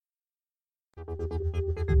It's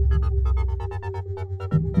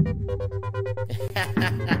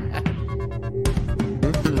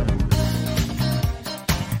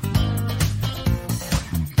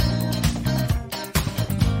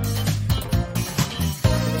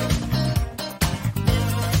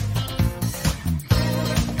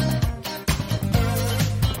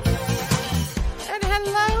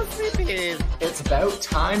about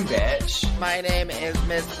time, bitch. My name is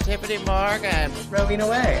Miss Tiffany Morgan. Rowing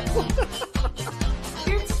away.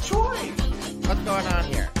 It's Troy. What's going on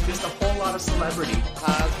here? Just a whole lot of celebrity.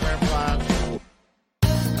 Pause for applause.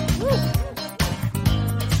 Woo.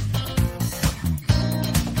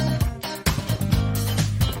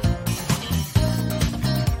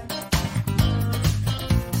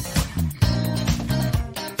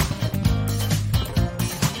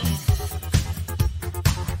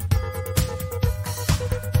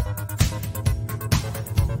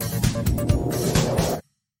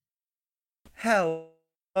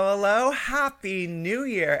 Hello, Happy New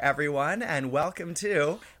Year, everyone, and welcome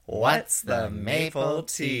to What's the Maple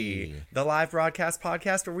Tea? The live broadcast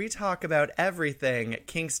podcast where we talk about everything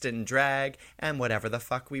Kingston drag and whatever the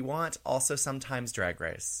fuck we want, also sometimes Drag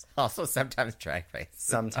Race. Also sometimes Drag Race.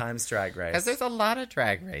 Sometimes Drag Race. Because there's a lot of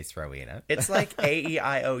Drag Race, Rowena. It's like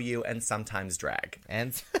AEIOU and sometimes drag.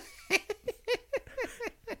 And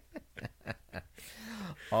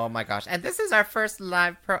oh my gosh. And this is our first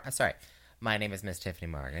live my name is Miss Tiffany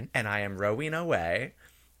Morgan. And I am Rowena Way.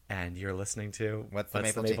 And you're listening to What's the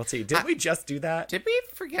Maple Tea? Did we just do that? Did we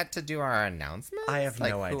forget to do our announcements? I have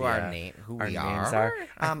no idea. Who our we names are?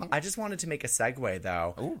 I just wanted to make a segue,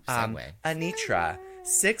 though. Ooh, segue. Anitra.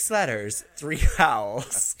 6 letters, 3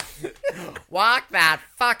 vowels. Walk that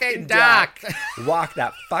fucking duck. Walk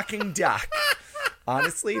that fucking duck.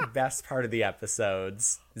 Honestly, best part of the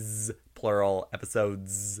episodes. Plural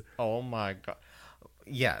episodes. Oh my god.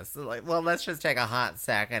 Yes. Well, let's just take a hot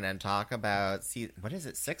second and talk about, what is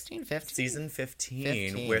it, 16, 15? Season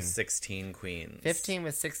 15 with 16 queens. 15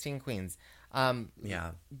 with 16 queens.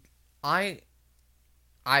 Yeah. I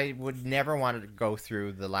would never want to go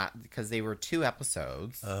through because they were 2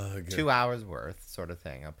 episodes, 2 hours worth sort of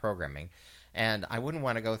thing of programming. And I wouldn't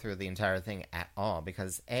want to go through the entire thing at all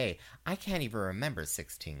because, I can't even remember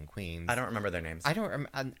 16 queens. I don't remember their names. I don't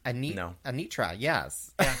remember. No. Anitra,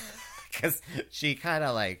 yes. Yeah. Because she kind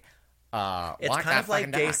of like, it's kind of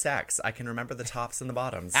like gay sex. I can remember the tops and the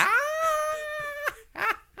bottoms.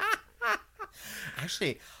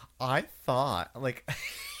 Actually, I thought, like,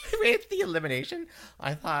 with the elimination,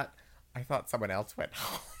 I thought someone else went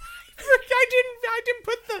home.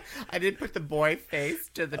 I didn't put the boy face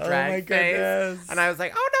to the drag face. Goodness. And I was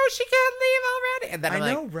like, oh no, she can't leave already. And then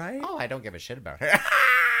I'm know, right? Oh, I don't give a shit about her.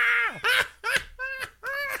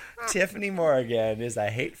 Tiffany Morgan is a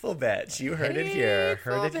hateful bitch. You heard it here.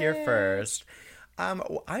 Heard it here first.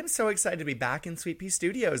 I'm so excited to be back in Sweet Pea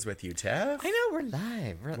Studios with you, Tiff. I know, we're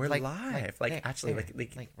live. We're live. Like actually, there,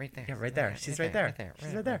 like right there. Yeah, right there. She's right there.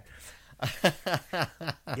 She's right there.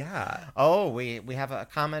 Yeah. Oh, we have a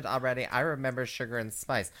comment already. I remember Sugar and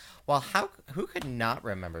Spice. Well, who could not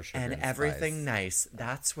remember Sugar and Spice? And everything nice.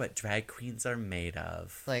 That's what drag queens are made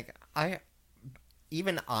of. Like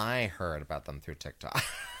even I heard about them through TikTok.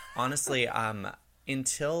 Honestly, so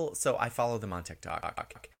I follow them on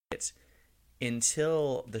TikTok.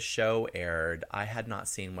 Until the show aired, I had not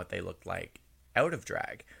seen what they looked like out of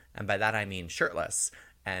drag. And by that I mean shirtless.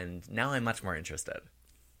 And now I'm much more interested.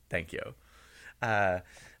 Thank you. But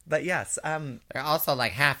yes. They're also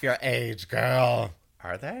like half your age, girl.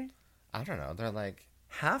 Are they? I don't know. They're like...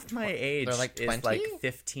 Half my age they're like 20? Is like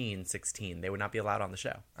 15, 16. They would not be allowed on the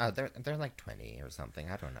show. Oh, they're like 20 or something.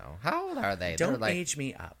 I don't know. How old are they? Don't age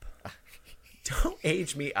me up. Don't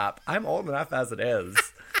age me up. I'm old enough as it is.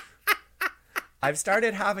 I've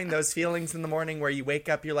started having those feelings in the morning where you wake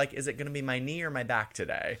up, you're like, is it going to be my knee or my back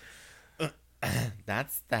today?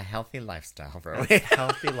 That's the healthy lifestyle, bro.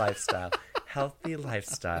 Healthy lifestyle. Healthy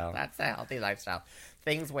lifestyle. That's a healthy lifestyle.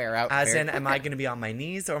 Things wear out. As in, am I going to be on my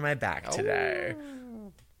knees or my back today?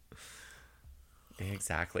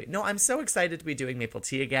 Exactly. No, I'm so excited to be doing Maple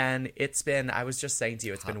Tea again. I was just saying to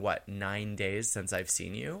you, it's been, 9 days since I've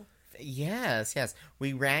seen you? Yes.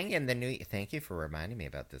 We rang in the new year. Thank you for reminding me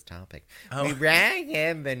about this topic. Oh. We rang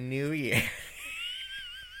in the new year.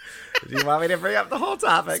 Do you want me to bring up the whole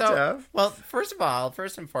topic, Jeff? Well, first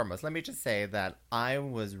and foremost, let me just say that I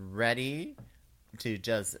was ready to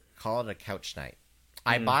just call it a couch night.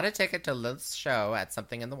 I bought a ticket to Lilith's show at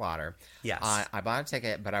Something in the Water. Yes. I bought a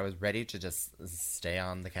ticket, but I was ready to just stay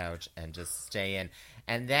on the couch and just stay in.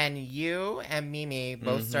 And then you and Mimi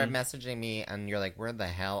both started messaging me, and you're like, where the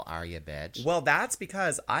hell are you, bitch? Well, that's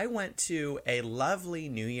because I went to a lovely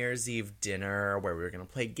New Year's Eve dinner where we were going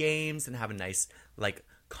to play games and have a nice, like,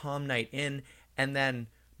 calm night in. And then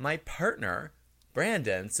my partner,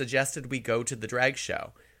 Brandon, suggested we go to the drag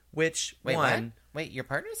show, which What? Wait, your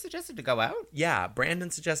partner suggested to go out? Yeah,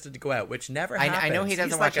 Brandon suggested to go out, which never I happens. know he doesn't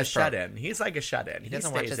He's watch like a his pro- shut-in. He's like a shut-in. He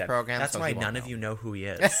doesn't watch stays his in. program, That's so why he won't none of know. you know who he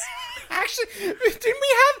is. Actually,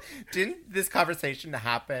 didn't this conversation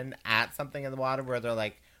happen at Something in the Water where we're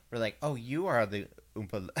like, oh, you are the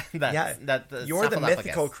Oompa, You're the Snuffleupagus.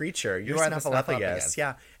 mythical creature. You're You are the Snuffleupagus. Snuffleupagus.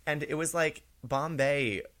 Yeah, and it was like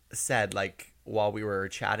Bombay said, like, while we were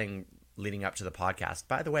chatting leading up to the podcast.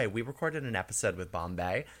 By the way, we recorded an episode with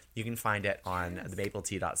Bombay. You can find it on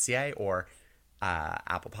themapletea.ca or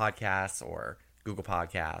Apple Podcasts or Google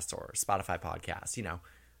Podcasts or Spotify Podcasts. You know,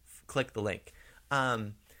 click the link.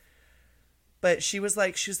 But she was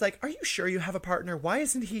like, are you sure you have a partner? Why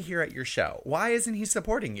isn't he here at your show? Why isn't he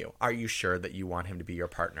supporting you? Are you sure that you want him to be your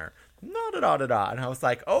partner? And I was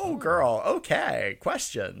like, oh, girl, okay.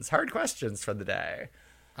 Hard questions for the day.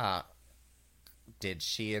 Did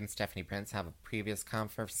she and Stephanie Prince have a previous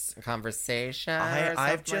conversation?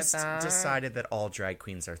 I've just decided that all drag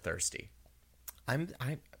queens are thirsty.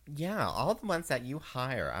 Yeah, all the ones that you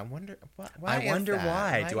hire. I wonder why. I wonder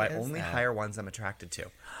why. Do I is only that? hire ones I'm attracted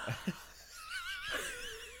to?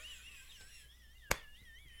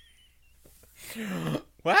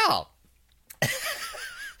 Well,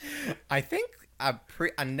 I think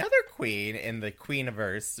another queen in the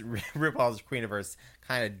Queeniverse, RuPaul's Queeniverse,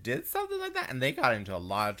 kind of did something like that, and they got into a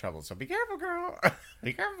lot of trouble. So be careful, girl.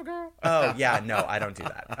 Be careful, girl. Oh, yeah, no, I don't do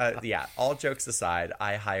that. Yeah, all jokes aside,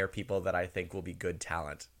 I hire people that I think will be good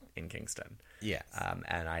talent in Kingston. Yes.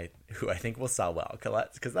 And who I think will sell well.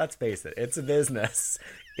 Because let's face it, it's a business.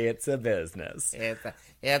 It's a business. It's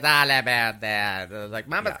all about that. Like,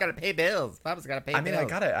 Mama's got to pay bills. Mama's got to pay bills. I mean,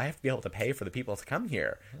 I have to be able to pay for the people to come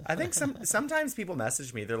here. I think sometimes people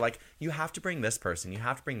message me. They're like, you have to bring this person. You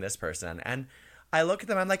have to bring this person. And I look at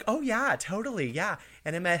them. I'm like, oh, yeah, totally. Yeah.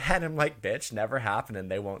 And in my head, I'm like, bitch, never happening.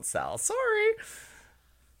 They won't sell. Sorry.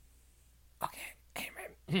 Okay.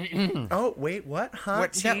 Oh, wait, what? Huh?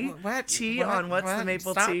 Tea on what's the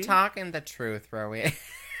maple tea? Stop talking the truth, Rowie.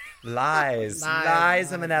 Lies,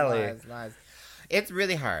 Manelli. Lies. It's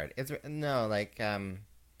really hard. How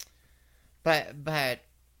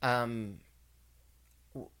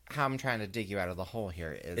I'm trying to dig you out of the hole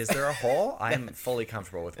here is there a hole? I'm fully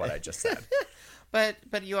comfortable with what I just said.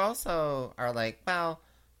 But you also are like, well,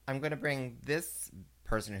 I'm going to bring this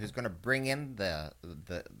person who's going to bring in the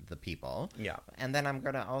people. Yeah. And then I'm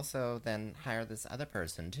going to also then hire this other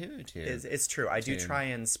person too. It's true. I do try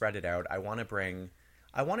and spread it out. I want to bring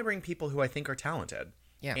people who I think are talented.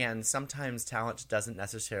 Yeah. And sometimes talent doesn't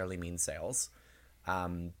necessarily mean sales.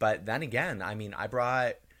 But then again, I mean, I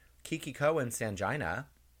brought Kiki Ko and Sangina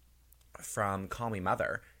from Call Me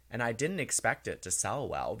Mother, and I didn't expect it to sell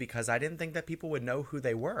well because I didn't think that people would know who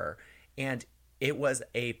they were. And it was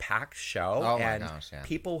a packed show, and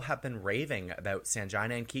people have been raving about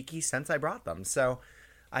Sangina and Kiki since I brought them. So,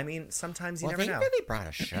 I mean, sometimes you never know. They really brought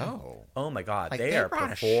a show. Oh my God, Like, they are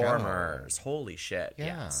performers. show. Holy shit!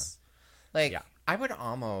 Yeah. Yes. I would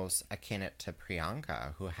almost akin it to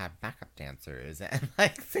Priyanka, who had backup dancers and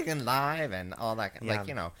like singing live and all that,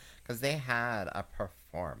 because they had a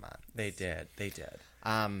performance. They did.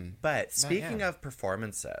 But speaking of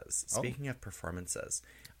performances, what do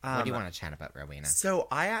you want to chat about, Rowena? So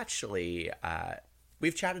I actually,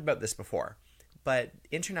 we've chatted about this before, but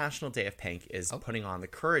International Day of Pink is putting on the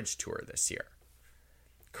Courage Tour this year.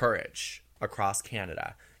 Courage across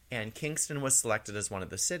Canada. And Kingston was selected as one of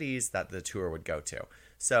the cities that the tour would go to.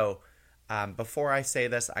 So before I say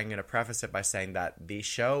this, I'm going to preface it by saying that the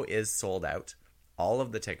show is sold out. All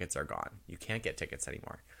of the tickets are gone. You can't get tickets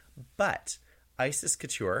anymore. But Isis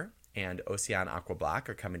Couture and Oceane Aqua Black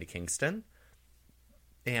are coming to Kingston.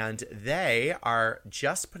 And they are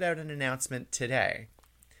just put out an announcement today.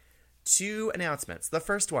 2 announcements. The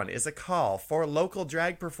first one is a call for local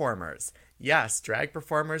drag performers. Yes, drag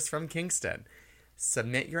performers from Kingston.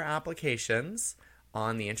 Submit your applications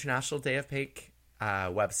on the International Day of Pink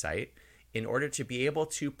website in order to be able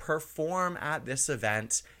to perform at this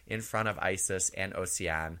event in front of Isis and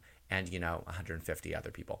Oceane and, 150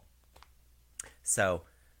 other people. So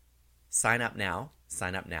sign up now.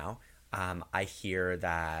 I hear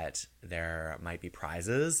that there might be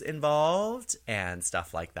prizes involved and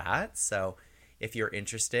stuff like that. So if you're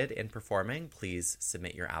interested in performing, please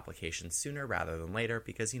submit your application sooner rather than later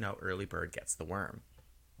because, early bird gets the worm.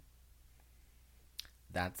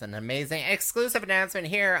 That's an amazing exclusive announcement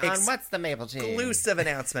here on What's the Maple Tea. Exclusive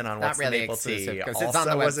announcement on What's the Maple Tea. Also it's on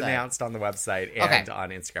the was announced on the website and on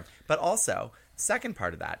Instagram. But also, second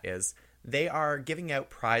part of that is they are giving out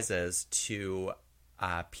prizes to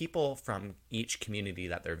people from each community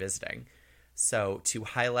that they're visiting. So to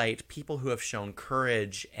highlight people who have shown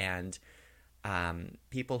courage and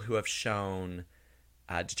people who have shown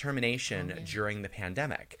determination during the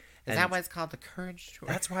pandemic. Is that why it's called the Courage Tour?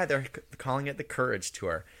 That's why they're calling it the Courage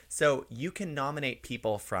Tour. So you can nominate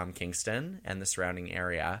people from Kingston and the surrounding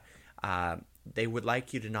area. They would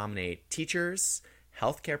like you to nominate teachers,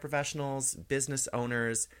 healthcare professionals, business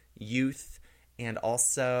owners, youth, and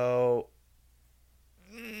also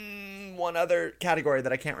one other category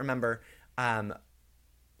that I can't remember. And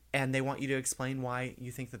they want you to explain why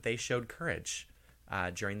you think that they showed courage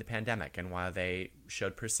during the pandemic and why they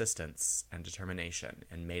showed persistence and determination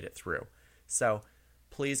and made it through. So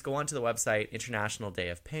please go onto the website, International Day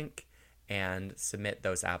of Pink, and submit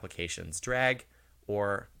those applications, drag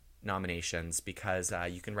or nominations, because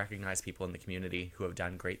you can recognize people in the community who have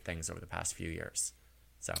done great things over the past few years.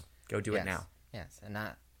 So go do it now. Yes, and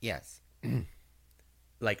not, yes.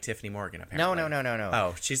 Like Tiffany Morgan, apparently. No.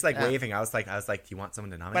 Oh, she's like waving. I was like, do you want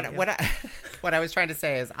someone to nominate? But what I was trying to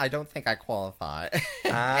say is, I don't think I qualify,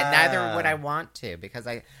 and neither would I want to, because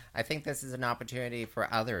I think this is an opportunity for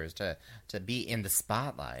others to be in the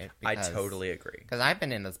spotlight. Because, I totally agree. Because I've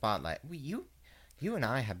been in the spotlight. You and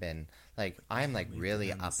I have been I'm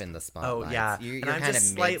really up in the spotlight. Oh yeah, you're and I'm kind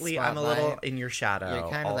just of slightly. I'm a little in your shadow.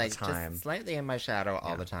 You're kind all of the time. just slightly in my shadow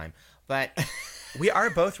all the time, but. We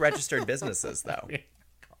are both registered businesses, though.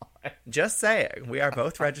 Just saying, we are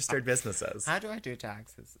both registered businesses. How do I do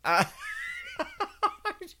taxes? I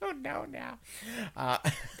don't know now.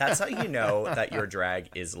 That's how you know that your drag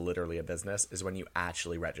is literally a business, is when you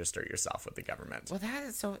actually register yourself with the government. Well, that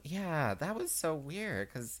is so, that was so weird,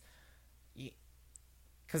 because it's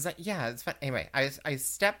fun. Anyway, I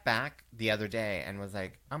stepped back the other day and was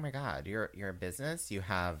like, oh my God, you're a business. You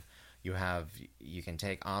can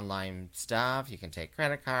take online stuff, you can take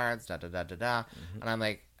credit cards, And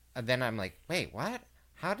I'm like, wait, what?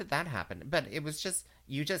 How did that happen? But it was just,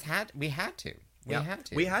 we had to.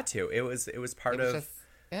 It was part of,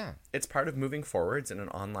 it's part of moving forwards in an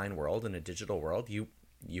online world, in a digital world. You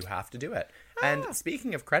have to do it. And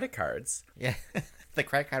speaking of credit cards. Yeah, the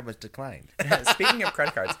credit card was declined. Speaking of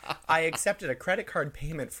credit cards, I accepted a credit card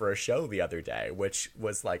payment for a show the other day, which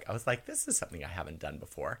was like, I was like, this is something I haven't done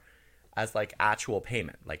before. As like actual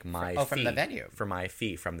payment, like my fee from the venue, for my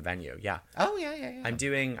fee from the venue. Yeah. Oh yeah. I'm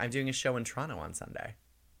doing a show in Toronto on Sunday.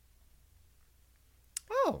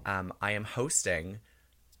 Oh. I am hosting.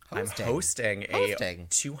 I'm hosting a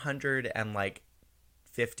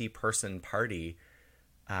 250 person party,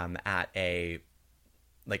 at a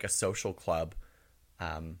social club.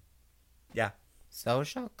 Yeah.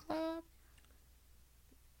 Social club.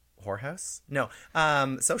 Whorehouse? No.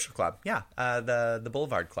 Social club. Yeah. The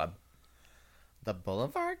Boulevard Club. The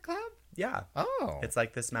Boulevard Club? Yeah. Oh. It's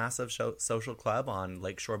like this massive social club on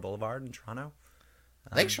Lakeshore Boulevard in Toronto.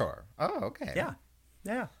 Lakeshore? Oh, okay. Yeah.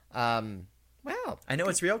 Yeah. Well. I know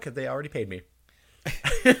it's real because they already paid me.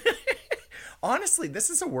 Honestly, this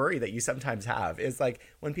is a worry that you sometimes have. Is like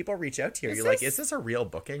when people reach out to you, you're like, is this a real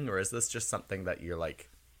booking or is this just something that you're like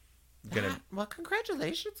gonna... Well,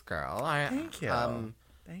 congratulations, girl. Thank you.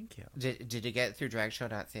 Thank you. Did you get it through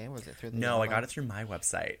dragshow.ca? Was it through the No, I got it through my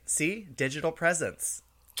website. See? Digital presence.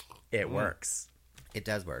 It works. It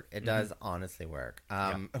does work. It does honestly work.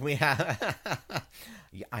 We have...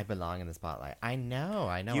 I belong in the spotlight. I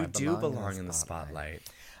know. You do belong in the spotlight.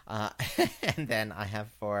 And then I have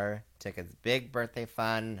 4 tickets. Big birthday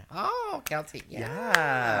fun. Oh, Kelsey.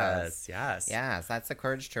 Yes. That's the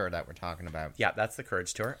Courage Tour that we're talking about. Yeah, that's the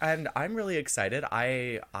Courage Tour. And I'm really excited.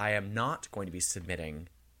 I am not going to be submitting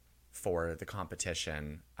for the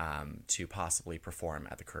competition to possibly perform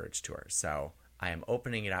at the Courage Tour. So I am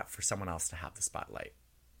opening it up for someone else to have the spotlight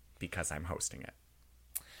because I'm hosting it.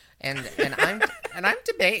 And I'm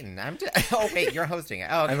debating. Oh wait, you're hosting it.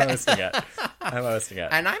 Oh, okay. I'm hosting it.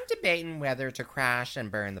 And I'm debating whether to crash and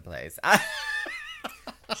burn the place.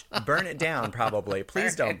 Burn it down, probably.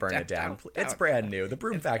 Please don't burn it down. It's brand new. The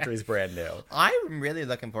Broom Factory's brand new. I'm really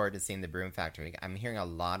looking forward to seeing the Broom Factory. I'm hearing a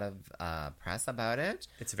lot of press about it.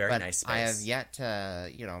 It's a very nice space. I have yet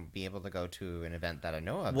to, be able to go to an event that I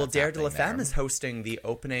know of. Well, Dare de la Femme is hosting the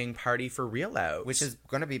opening party for Real Out. Which is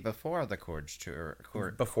going to be before the Courage Tour.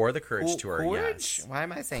 Before the Courage Tour, Courage? yes. Why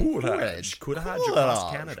am I saying Courage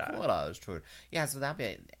across Canada. Courage Tour. Yeah, so that'll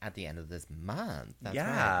be at the end of this month. That's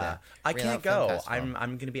yeah. right. I can't go. I'm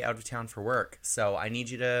going to be out of town for work, so I need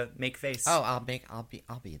you to make face. Oh, I'll be there.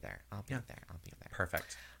 I'll be there.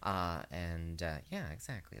 Perfect. Yeah,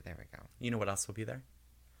 exactly. There we go. You know what else will be there?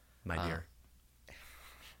 My beer.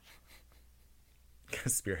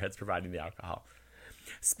 Because Spearhead's providing the alcohol.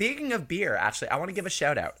 Speaking of beer, actually, I want to give a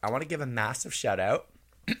shout out. I want to give a massive shout out.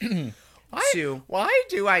 Why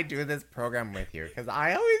do I do this program with you? Because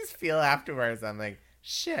I always feel afterwards, I'm like,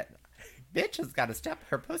 shit, bitch has got to step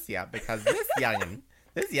her pussy up because this youngin'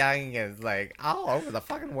 is like all over the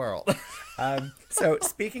fucking world. So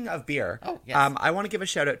speaking of beer, yes. I want to give a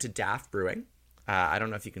shout out to Daft Brewing. I don't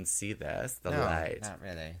know if you can see this, the light. Not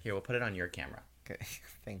really. Here, we'll put it on your camera. Okay.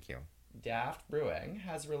 Thank you. Daft Brewing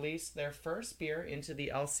has released their first beer into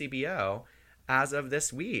the LCBO as of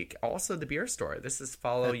this week. Also, the beer store. This is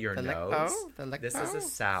Follow Your Nose. This is a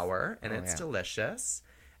sour, and it's delicious.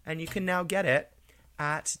 And you can now get it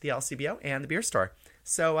at the LCBO and the beer store.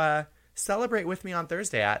 So celebrate with me on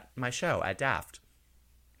Thursday at my show at Daft.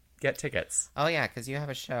 Get tickets. Oh, yeah, because you have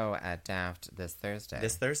a show at Daft this Thursday.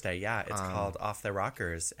 This Thursday, yeah. It's called Off the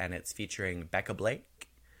Rockers, and it's featuring Becca Blake,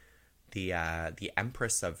 the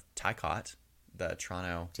Empress of Tycott, the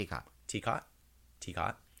Toronto... Teacot.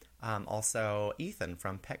 Also, Ethan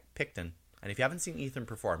from Picton. And if you haven't seen Ethan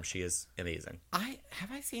perform, she is amazing.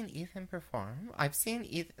 Have I seen Ethan perform? I've seen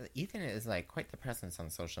Ethan. Ethan is like quite the presence on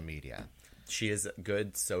social media. She is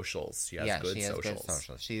good socials. She has good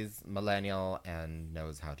socials. She's millennial and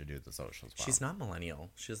knows how to do the socials well. She's not millennial.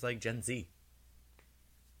 She's like Gen Z.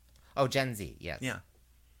 Oh, Gen Z, yes. Yeah.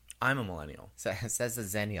 I'm a millennial. So, says a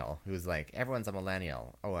Zennial, who's like, everyone's a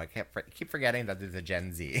millennial. Oh, I keep forgetting that there's a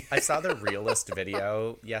Gen Z. I saw the Realist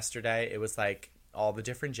video yesterday. It was like all the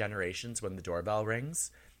different generations when the doorbell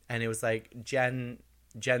rings. And it was like Gen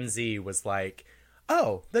Z was like,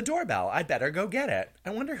 oh, the doorbell. I better go get it.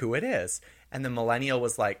 I wonder who it is. And the millennial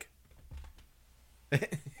was like...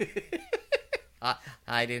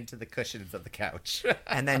 hide into the cushions of the couch.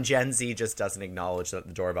 And then Gen Z just doesn't acknowledge that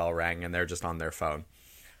the doorbell rang and they're just on their phone.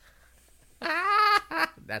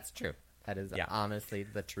 That's true. That is honestly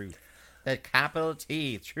the truth. The capital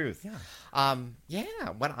T truth.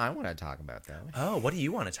 Yeah. What I want to talk about, though. Oh, what do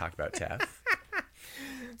you want to talk about, Tiff?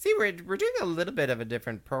 See, we're doing a little bit of a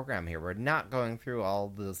different program here. We're not going through all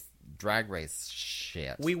this Drag Race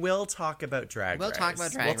shit. We will talk about Drag Race. We'll talk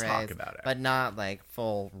about Drag Race. We'll talk about it. But not like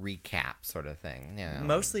full recap sort of thing.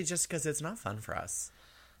 Mostly just because it's not fun for us.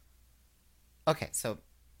 Okay, so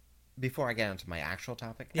before I get into my actual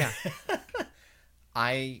topic. Yeah.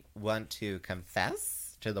 I want to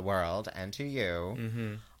confess to the world and to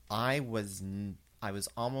you, I was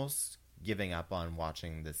almost giving up on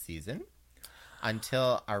watching this season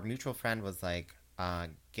until our mutual friend was like,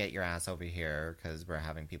 get your ass over here because we're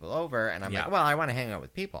having people over. And I'm like, well, I want to hang out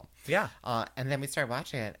with people. Yeah. And then we started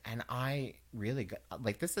watching it, and I really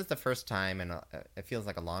this is the first time, and it feels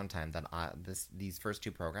like a long time that these first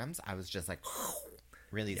two programs, I was just like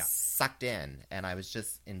really sucked in, and I was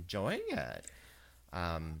just enjoying it.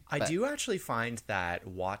 I do actually find that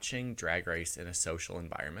watching Drag Race in a social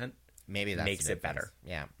environment maybe that makes it better.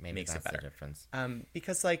 Yeah, maybe makes that's it better. The difference.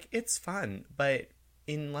 Because like it's fun, but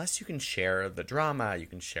unless you can share the drama, you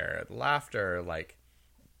can share the laughter, like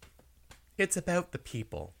it's about the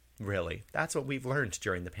people, really. That's what we've learned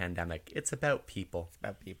during the pandemic. It's about people. It's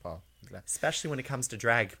about people. Especially when it comes to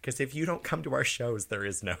drag, because if you don't come to our shows, there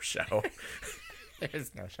is no show. There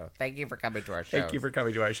is no show. Thank you for coming to our show. Thank you for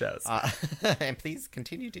coming to our shows. And please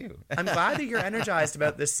continue to. I'm glad that you're energized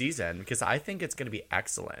about this season because I think it's going to be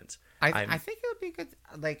excellent. I think it would be good.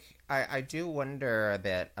 Like, I do wonder a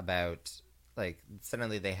bit about, like,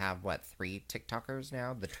 suddenly they have, 3 TikTokers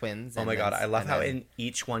now? The twins. Oh my God. I love how in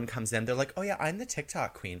each one comes in, they're like, oh yeah, I'm the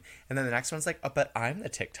TikTok queen. And then the next one's like, oh, but I'm the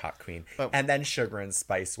TikTok queen. And then Sugar and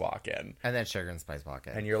Spice walk in. And then Sugar and Spice walk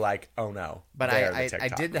in. And you're like, oh no. But I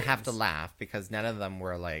did have to laugh because none of them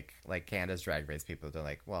were like Canada's Drag Race people. They're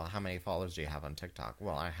like, well, how many followers do you have on TikTok?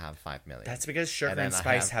 Well, I have 5 million. That's because Sugar and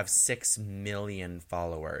Spice have 6 million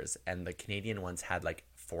followers, and the Canadian ones had like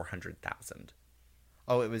 400,000.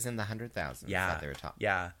 Oh, it was in the 100,000. Yeah. That they were top.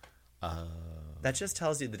 Yeah. That just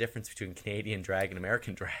tells you the difference between Canadian drag and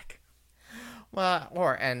American drag.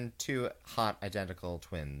 And two hot identical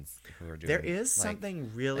twins who are doing. There is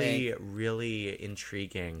something really, really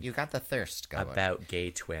intriguing. You got the thirst going about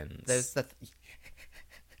gay twins. There's the.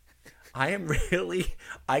 I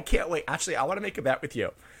can't wait. Actually, I want to make a bet with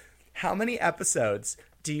you. How many episodes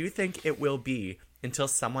do you think it will be until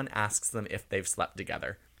someone asks them if they've slept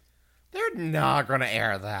together? They're not going to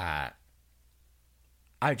air that.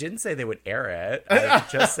 I didn't say they would air it. I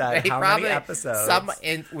just said how many episodes.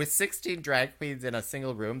 With 16 drag queens in a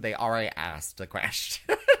single room, they already asked the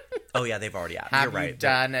question. Oh, yeah, they've already asked. Have you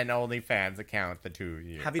done an OnlyFans account, the two of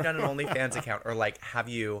you? Have you done an OnlyFans account? Or, like, have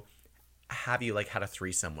you like, had a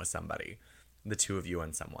threesome with somebody? The two of you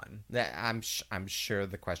and someone. I'm sure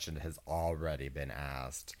the question has already been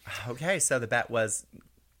asked. Okay, so the bet was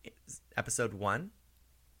episode 1?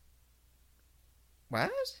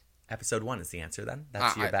 What? Episode 1 is the answer, then?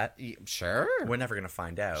 That's your bet? Sure. We're never going to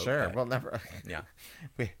find out. Sure, but... we'll never. Yeah.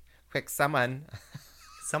 Quick, someone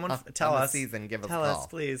tell us. Season, give us tell a call. Us,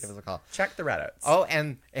 please. Give us a call. Check the Reddits. Oh,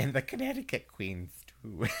 and the Connecticut queens,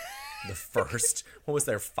 too. The first? What was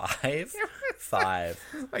there, 5? 5.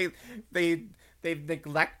 Like, they've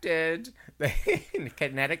neglected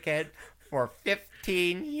Connecticut for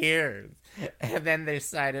 15 years. And then they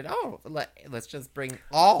decided, let's just bring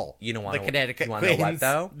all the Connecticut queens. You want to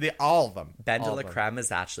know what, though? All of them. Ben de la Creme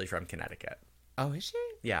is actually from Connecticut. Oh, is she?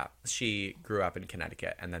 Yeah. She grew up in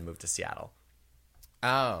Connecticut and then moved to Seattle.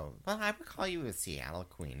 Oh. Well, I would call you a Seattle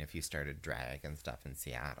queen if you started drag and stuff in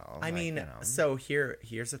Seattle. I mean, so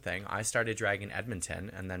here's the thing. I started drag in Edmonton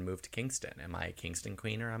and then moved to Kingston. Am I a Kingston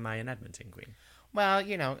queen or am I an Edmonton queen? Well,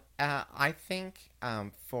 I think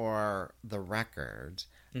for the record...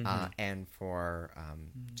 and for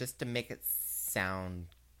just to make it sound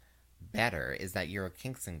better, is that you're a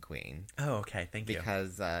Kingston queen. Oh, okay, thank you.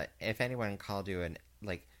 Because if anyone called you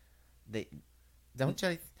they don't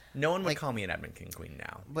just no one would call me an Edmonton queen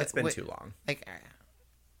now. It's been too long.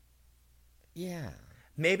 Yeah,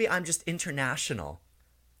 maybe I'm just international.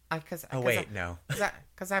 No.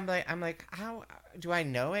 Because I'm like, how do I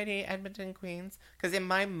know any Edmonton queens? Because in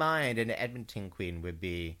my mind, an Edmonton queen would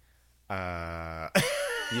be.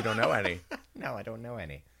 You don't know any? No, I don't know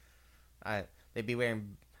any. They'd be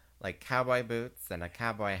wearing like cowboy boots and a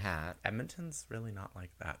cowboy hat. Edmonton's really not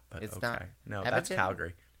like that, but it's okay. Not. No, Edmonton? That's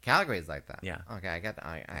Calgary. Calgary's like that. Yeah. Okay, I got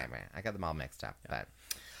them all mixed up. Yeah.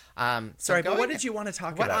 But sorry, but what did you want to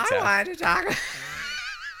talk about? What I wanted to talk about.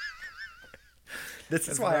 This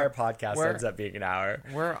is why our podcast ends up being an hour.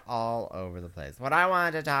 We're all over the place. What I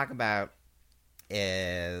wanted to talk about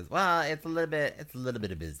is, it's a little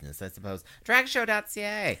bit of business, I suppose.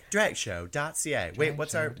 Dragshow.ca. Dragshow.ca. Wait,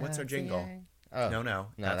 what's our jingle? Oh. No,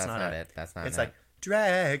 that's not it. That's not it. It's like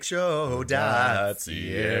Dragshow.ca.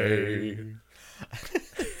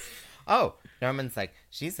 Oh, Norman's like,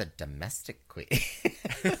 she's a domestic queen.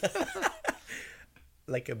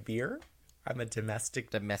 Like a beer? I'm a domestic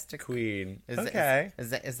queen. Is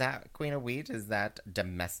that Queen of Wheat? Is that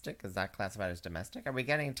domestic? Is that classified as domestic? Are we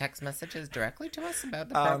getting text messages directly to us about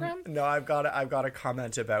the program? No, I've got a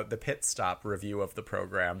comment about the pit stop review of the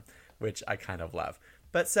program, which I kind of love.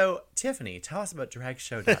 But so, Tiffany, tell us about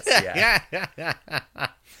dragshow.ca. Yeah.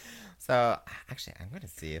 So, actually, I'm going to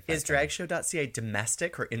see if is dragshow.ca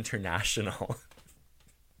domestic or international?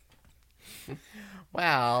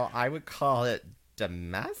 Well, I would call it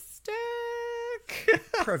domestic.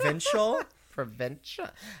 Provincial? Provincial.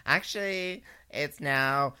 Actually, it's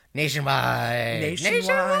now nationwide.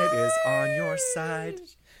 Nationwide is on your side.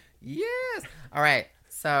 Yes. All right.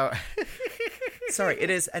 So. Sorry, it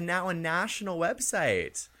is now a national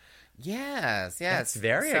website. Yes. That's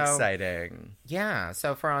very exciting. Yeah.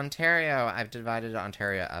 So for Ontario, I've divided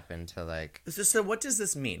Ontario up into So what does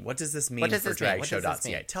this mean? What does this mean for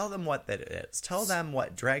dragshow.ca? Tell them what that is. Tell them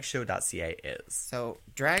what dragshow.ca is. So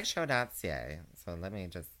dragshow.ca. So let me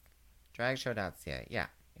just dragshow.ca. Yeah.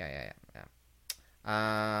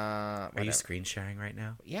 Are you screen sharing right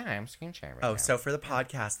now? Yeah, I'm screen sharing right now. Oh, so for the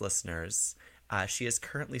podcast listeners, she is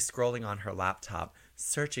currently scrolling on her laptop,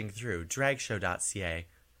 searching through dragshow.ca.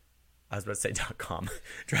 I was about to say .com.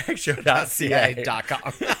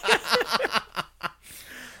 Dragshow.ca.com.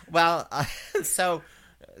 Well, so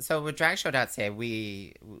with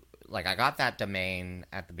dragshow.ca, I got that domain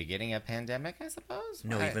at the beginning of pandemic, I suppose.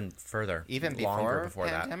 No, even further. Even before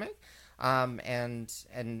pandemic. I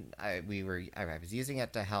was using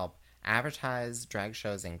it to help advertise drag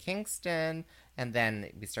shows in Kingston, and then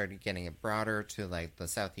we started getting it broader to the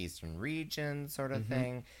southeastern region sort of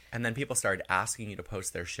thing. And then people started asking you to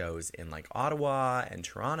post their shows in Ottawa and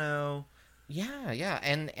Toronto. Yeah,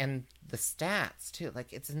 and the stats too.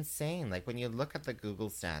 It's insane. When you look at the Google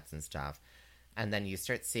stats and stuff, and then you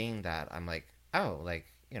start seeing that, I'm like, oh, like,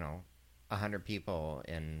 100 people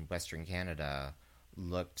in Western Canada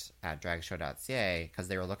looked at dragshow.ca because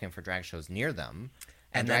they were looking for drag shows near them.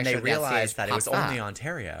 And then they dragshow.ca realized that it was popped only up.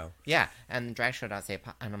 Ontario. Yeah, and dragshow.ca,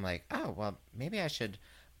 and I'm like, oh, well, maybe I should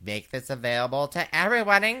make this available to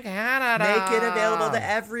everyone in Canada. Make it available to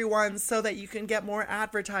everyone so that you can get more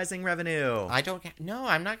advertising revenue.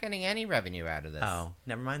 I'm not getting any revenue out of this. Oh,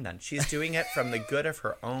 never mind then. She's doing it from the good of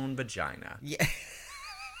her own vagina. Yeah.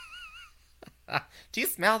 Do you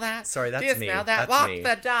smell that? Sorry, that's Do you me. smell that? That's Walk me.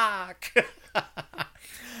 the dog.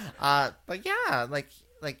 But yeah, like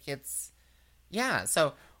it's, yeah.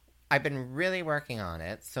 So I've been really working on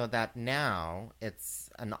it so that now it's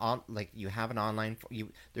you have an online,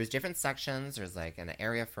 there's different sections. There's like an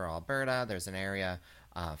area for Alberta. There's an area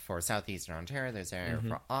for Southeastern Ontario. There's an area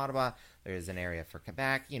for Ottawa. There's an area for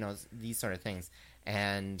Quebec, these sort of things.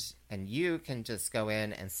 And you can just go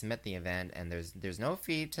in and submit the event, and there's no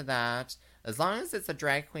fee to that. As long as it's a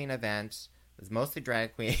drag queen event, it's mostly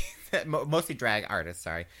drag queen, mostly drag artists,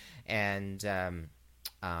 sorry. And you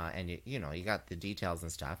got the details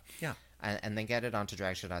and stuff. Yeah. And then get it onto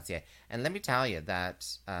dragshow.ca. And let me tell you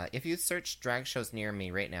that if you search drag shows near me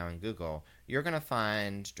right now in Google, you're going to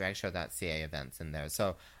find dragshow.ca events in there.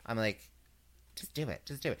 So I'm like, just do it.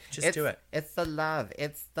 Just do it. Do it. It's the love.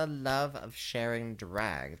 It's the love of sharing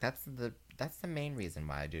drag. That's the main reason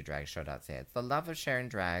why I do dragshow.ca. It's the love of sharing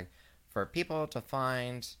drag for people to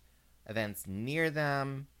find events near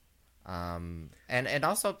them. And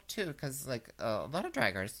also too, because like a lot of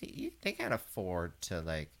drag artists, they can't afford to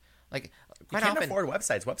like quite you can't often afford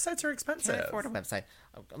websites. Websites are expensive. can't afford a website.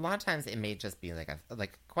 A lot of times it may just be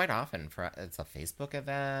quite often it's a Facebook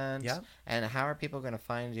event. Yeah. And how are people going to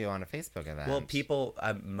find you on a Facebook event? Well, people,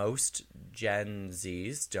 most Gen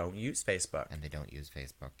Zs don't use Facebook. And they don't use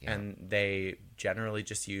Facebook. Yeah. And they generally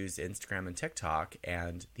just use Instagram and TikTok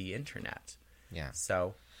and the internet. Yeah.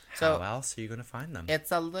 So how else are you going to find them?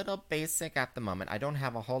 It's a little basic at the moment. I don't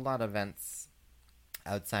have a whole lot of events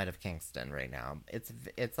outside of Kingston right now.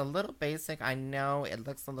 It's a little basic. I know it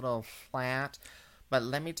looks a little flat, but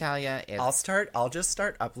let me tell you, I'll just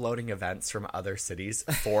start uploading events from other cities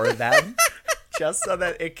for them, just so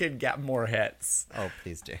that it can get more hits. Oh,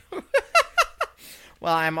 please do.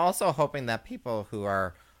 Well, I'm also hoping that people who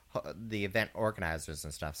are the event organizers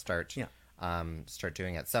and stuff start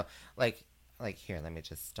doing it. So, like here, let me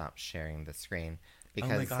just stop sharing the screen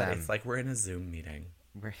because oh my God, it's like we're in a Zoom meeting.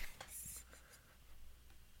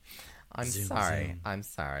 I'm Zoom. I'm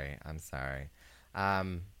sorry.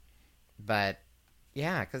 But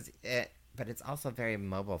yeah, but it's also very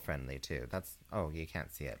mobile friendly too. You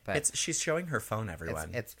can't see it, but She's showing her phone, everyone.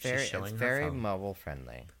 It's She's showing her very phone. mobile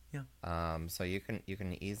friendly. Yeah. So you can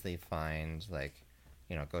easily find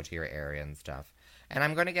go to your area and stuff. And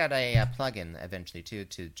I'm going to get a plugin eventually too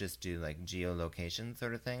to just do like geolocation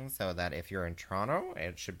sort of thing, so that if you're in Toronto,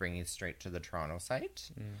 it should bring you straight to the Toronto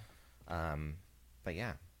site. But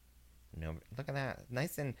yeah. No, look at that.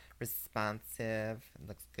 Nice and responsive. It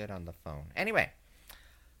looks good on the phone. Anyway,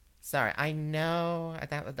 sorry. I know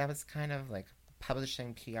that was kind of like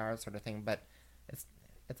publishing PR sort of thing, but it's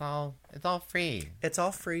all free. It's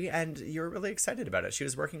all free, and you're really excited about it. She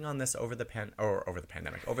was working on this over the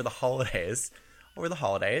holidays. Over the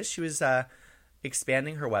holidays, she was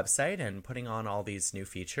expanding her website and putting on all these new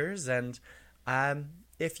features. And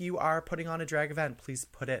if you are putting on a drag event, please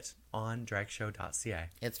put it on dragshow.ca.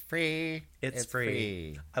 It's free. It's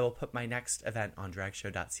free. I will put my next event on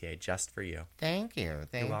dragshow.ca just for you. Thank you.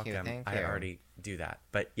 You're welcome. I already do that.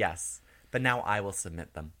 But yes. But now I will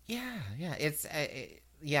submit them. Yeah. It's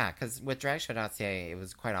because with dragshow.ca, it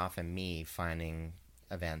was quite often me finding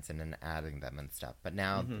events and then adding them and stuff. But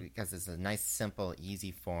now, because it's a nice, simple,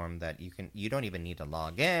 easy form that you don't even need to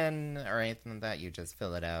log in or anything like that. You just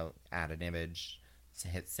fill it out, add an image,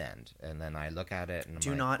 hit send, and then I look at it and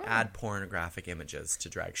do not add pornographic images to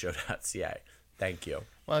dragshow.ca. Thank you.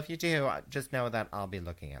 Well, if you do, just know that I'll be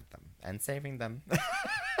looking at them and saving them.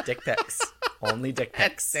 Dick pics. Only dick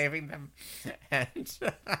pics. And saving them. And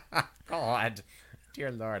God,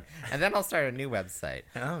 dear Lord. And then I'll start a new website.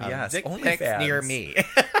 Oh, yes. Dick OnlyFans. pics near me.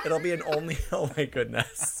 It'll be an only... Oh, my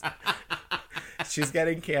goodness. She's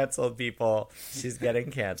getting canceled, people. She's getting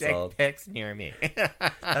canceled. Dick pics near me.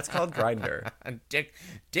 That's called Grindr.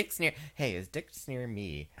 Dick's near... Hey, is Dick's near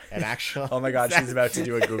me an actual... Oh, my God. She's about to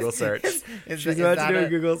do a Google search. She's about to do a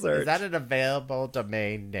Google search. Is that an available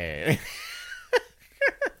domain name?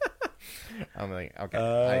 I'm like, okay.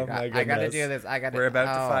 Oh, my goodness. I gotta do this. We're about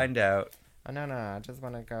to find out. Oh, no. I just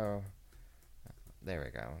want to go... There we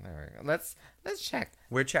go. Let's check.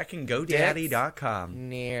 We're checking GoDaddy.com.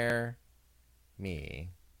 Near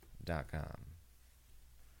me.com.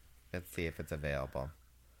 Let's see if it's available.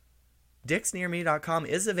 DicksNearMe.com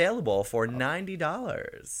is available for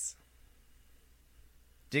 $90.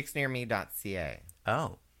 Dicksnearme.ca.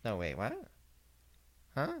 Oh. No, wait, what?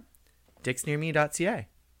 Huh? DicksNearMe.ca.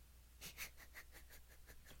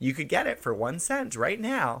 You could get it for 1 cent right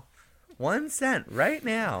now. 1 cent right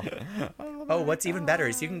now. Oh, what's even better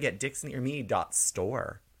is you can get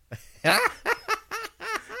DicksNearMe.store.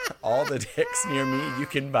 All the dicks near me you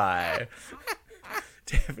can buy.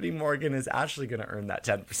 Tiffany Morgan is actually going to earn that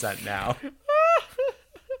 10% now.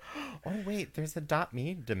 Oh, wait, there's a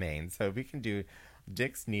 .me domain, so we can do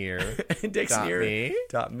Dicksnear.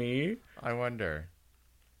 Dicksnear.me. I wonder.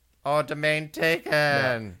 Oh, domain taken.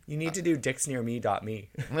 No, you need to do dicksnearme.me.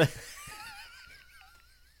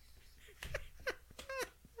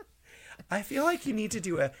 I feel like you need to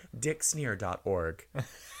do a dicksnear.org.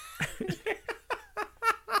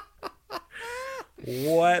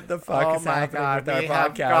 What the fuck is happening with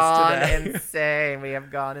our podcast today? Insane. We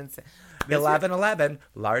have gone insane. 11:11.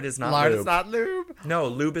 Lard is not lard lube. Is not lube. No,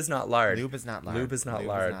 lube is not lard. Lube is not lard. Lube is not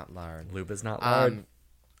lard. Lube is not lard.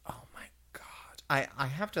 Oh my god. I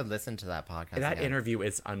have to listen to that podcast. That again. interview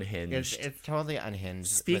is unhinged. It's totally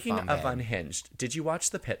unhinged. Speaking of unhinged, did you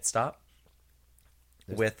watch the pit stop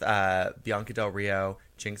with Bianca Del Rio,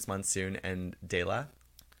 Jinx Monsoon, and Dela?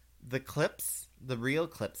 The clips, the real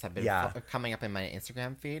clips have been coming up in my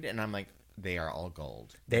Instagram feed, and I'm like, they are all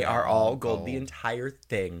gold. They are all gold. The entire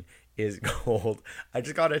thing is gold. I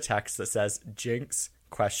just got a text that says, Jinx, ?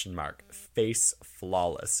 Face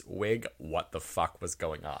flawless. Wig, what the fuck was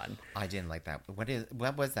going on? I didn't like that.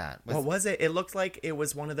 What was that? What was it? It looked like it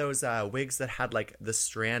was one of those wigs that had like the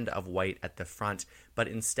strand of white at the front, but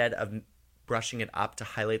instead of brushing it up to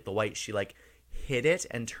highlight the white, she like hid it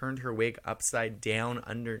and turned her wig upside down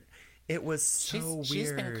under. It was so weird.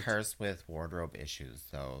 She's been cursed with wardrobe issues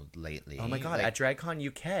though lately. Oh my god! At DragCon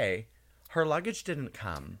UK, her luggage didn't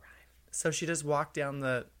come, so she just walked down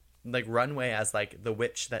the runway as like the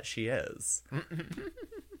witch that she is.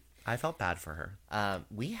 I felt bad for her.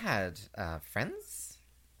 We had friends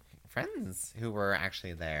who were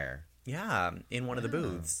actually there. Yeah, in one of the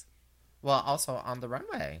booths. Well, also on the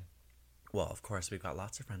runway. Well, of course, we've got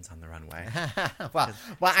lots of friends on the runway. well,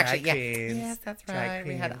 actually, queens, yes, that's right.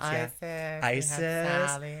 We had Isis. Isis. We had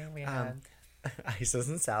Sally. We had Isis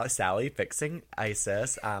and Sally. Sally fixing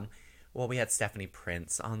Isis. Well, we had Stephanie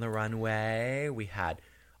Prince on the runway. We had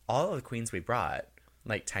all of the queens we brought,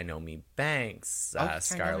 like Tainomi Banks,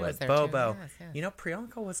 Scarlett Bobo. Yes. You know,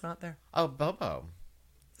 Priyanka was not there. Oh, Bobo.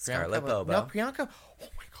 Scarlett Bobo. No, Priyanka. Oh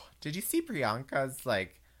my god! Did you see Priyanka's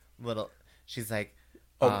little? She's like.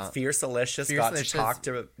 Fierce Alicious got to talk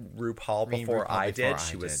to RuPaul before I did.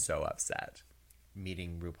 She was so upset.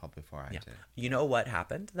 Meeting RuPaul before I did. You know what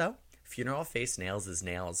happened, though? Funeral Face Nails'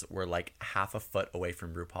 nails were like half a foot away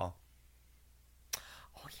from RuPaul.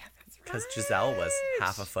 Oh, yeah, that's right. Because Giselle was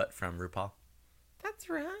half a foot from RuPaul. That's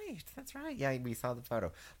right. Yeah, we saw the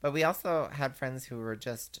photo. But we also had friends who were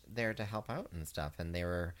just there to help out and stuff, and they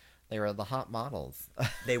were the hot models.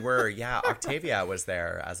 They were, yeah. Octavia was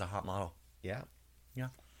there as a hot model. Yeah. Yeah.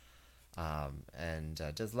 And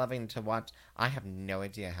just loving to watch. I have no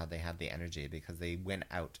idea how they had the energy because they went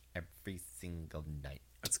out every single night.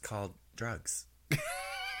 It's called drugs.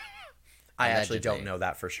 I actually don't know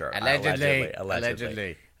that for sure.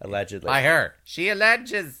 Allegedly. By her. She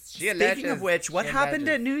alleges. Speaking of which, what happened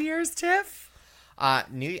at New Year's, Tiff?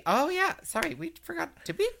 Oh yeah, sorry, we forgot.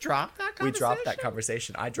 Did we drop that conversation? We dropped that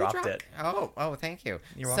conversation. I dropped it. Oh, thank you.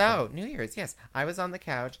 You're welcome. So, New Year's, yes. I was on the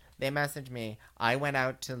couch. They messaged me. I went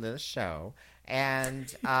out to the show,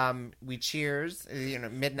 and we cheers,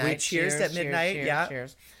 midnight. We cheersed at midnight,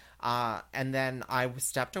 Cheers. And then I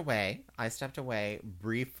stepped away.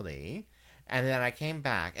 Briefly, and then I came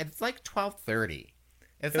back. It's like 12:30.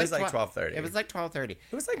 It was like 12:30. It was like 12:30. It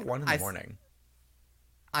was like 1 in the morning.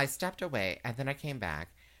 I stepped away, and then I came back,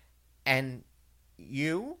 and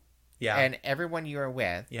you, yeah, and everyone you were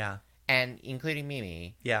with, yeah, and including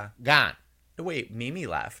Mimi, yeah, gone. Wait, Mimi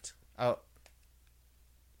left. Oh,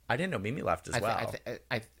 I didn't know Mimi left as well.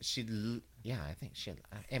 I think she.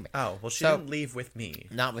 Anyway. Oh well, she didn't leave with me.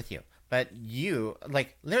 Not with you, but you.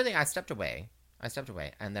 Literally, I stepped away,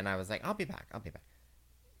 and then I was like, I'll be back.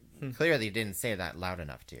 Clearly didn't say that loud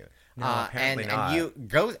enough to you. No, apparently not. And you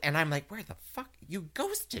go, and I'm like, where the fuck? You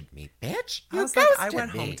ghosted me, bitch. I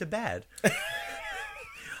went home to bed.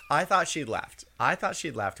 I thought she'd left.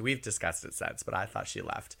 We've discussed it since, but I thought she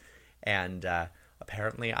left. And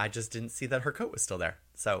apparently I just didn't see that her coat was still there.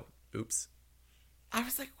 So, oops. I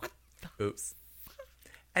was like, what the? Oops.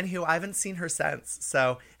 Anywho, I haven't seen her since.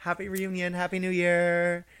 So, happy reunion. Happy New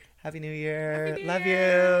Year. Happy New Year. Love you.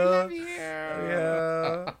 Love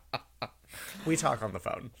you. We talk on the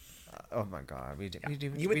phone. Oh my God, we do. Yeah. We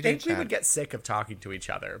do. You would we think do we chat. would get sick of talking to each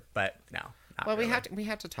other, but no. Not Well, really. we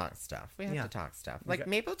have to talk stuff. We have Yeah. to talk stuff. Like got-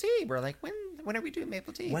 maple tea. We're like, when are we doing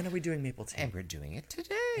maple tea? When are we doing maple tea? And we're doing it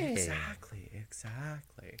today. Exactly.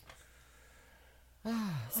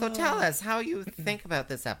 So tell us how you think about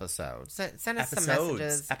this episode. Send us some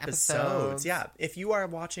messages. Episodes. Yeah. If you are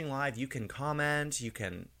watching live, you can comment. You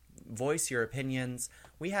can voice your opinions.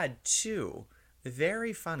 We had 2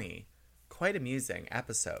 very funny, quite amusing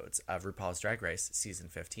episodes of RuPaul's Drag Race Season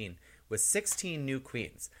 15 with 16 new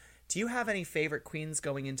queens. Do you have any favorite queens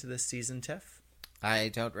going into this season, Tiff? I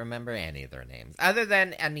don't remember any of their names other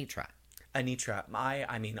than Anitra. Anitra.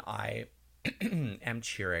 I am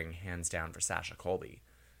cheering hands down for Sasha Colby.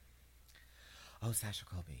 Oh, Sasha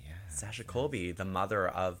Colby, yeah. Sasha Colby, the mother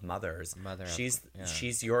of mothers.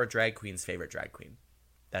 She's your drag queen's favorite drag queen.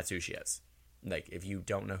 That's who she is. Like, if you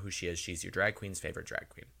don't know who she is, she's your drag queen's favorite drag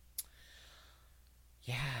queen.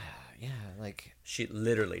 Yeah, like...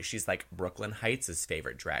 She's like Brooklyn Heights'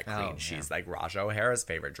 favorite drag queen. Oh, She's like Raja O'Hara's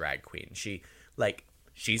favorite drag queen.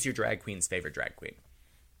 She's your drag queen's favorite drag queen.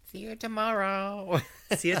 See you tomorrow.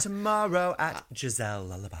 See you tomorrow at Giselle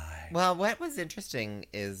Lullaby. Well, what was interesting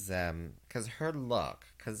is, because her look,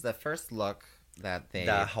 because the first look that they...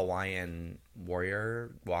 The Hawaiian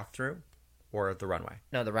warrior walkthrough? Or the runway?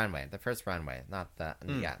 No, the runway. The first runway. Not the...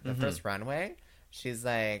 Yeah, the first runway. She's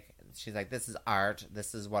like, this is art.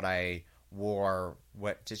 This is what I wore.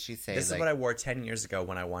 What did she say? This is what I wore 10 years ago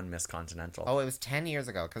when I won Miss Continental. Oh, it was 10 years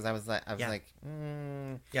ago, because I was like...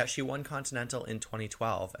 Yeah, she won Continental in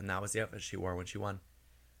 2012, and that was the outfit she wore when she won.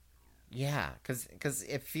 Yeah, because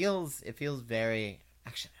it feels very...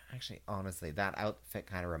 Actually, honestly, that outfit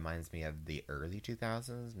kind of reminds me of the early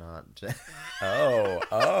 2000s, not just...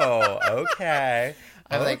 Okay.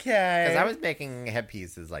 Because I was making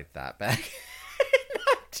headpieces like that back in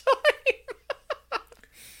that time.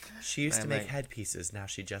 She used to make headpieces. Now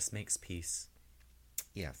she just makes peace.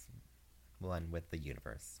 Yes. One with the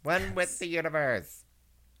universe. One with the universe.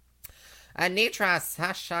 Anitra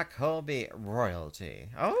Sasha Colby royalty.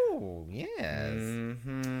 Oh, yes.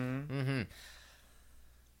 Mm-hmm.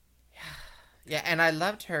 Yeah, and I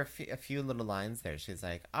loved her a few little lines there. She's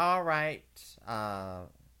like, all right,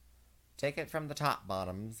 take it from the top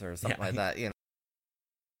bottoms or something like that, you know.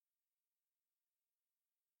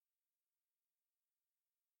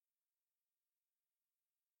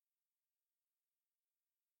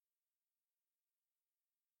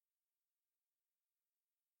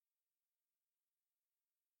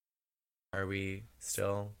 Are we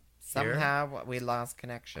still here? Somehow we lost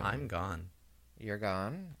connection. I'm gone. You're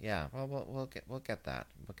gone? Yeah. Well, we'll get that.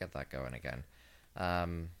 We'll get that going again.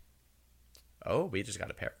 Oh, we just got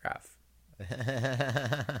a paragraph.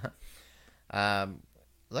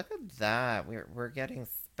 Look at that. We're getting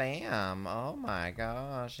spam. Oh my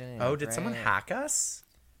gosh. Oh, did someone hack us?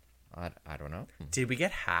 I don't know. Did we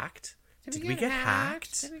get hacked? Did we get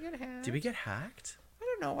hacked? Did we get hacked? Did we get hacked? I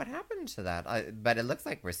don't know what happened to that. But it looks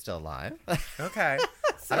like we're still live. Okay.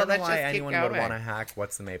 So I don't know let's why just keep anyone would going. want to hack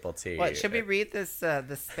What's the Maple Tea. What, should we read this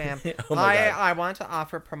spam? Oh my God. I want to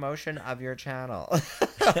offer promotion of your channel.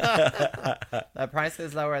 The price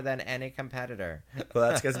is lower than any competitor. Well,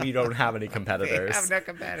 that's because we don't have any We competitors. have no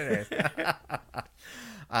competitors.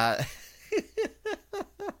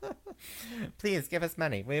 Please give us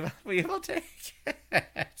money. We will take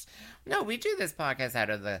it. No, we do this podcast out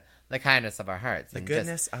of the kindness of our hearts. The and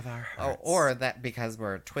goodness of our hearts. Or that because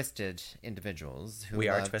we're twisted individuals who We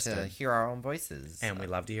are love twisted. to hear our own voices. And we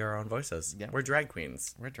love to hear our own voices. Yeah. We're drag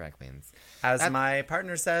queens. We're drag queens. As my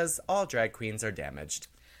partner says, all drag queens are damaged.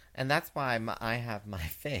 And that's why I have my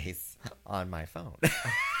face on my phone.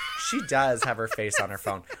 She does have her face on her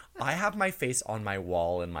phone. I have my face on my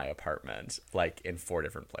wall in my apartment, like in 4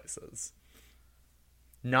 different places.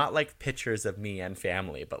 Not like pictures of me and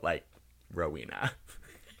family, but like Rowena.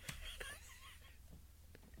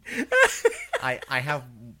 I have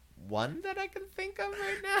one that I can think of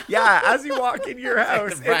right now. Yeah, as you walk in your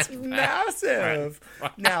house, the it's front, massive.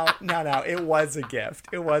 Now, it was a gift.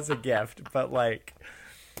 It was a gift, but like,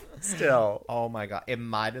 still. Oh my god! It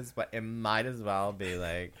might as well be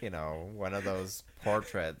like, you know, one of those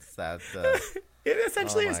portraits that. It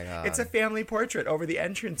essentially Oh is. my God. It's a family portrait over the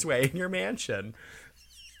entranceway in your mansion.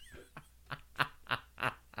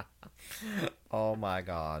 Oh my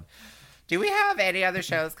god! Do we have any other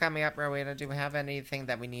shows coming up, Rowena? Do we have anything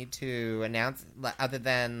that we need to announce other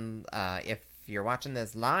than if you're watching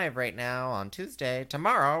this live right now on Tuesday,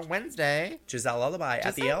 tomorrow, Wednesday? Giselle Lullaby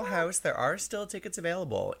at the Ale Giselle? House. There are still tickets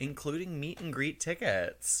available, including meet and greet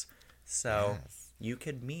tickets. So you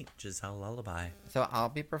could meet Giselle Lullaby. So I'll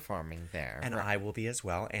be performing there. And I will be as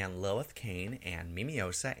well. And Lilith Kane and Mimi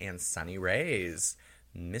Osa and Sunny Reyes.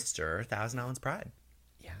 Mr. Thousand Islands Pride.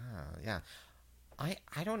 Yeah.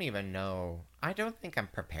 I don't even know. I don't think I'm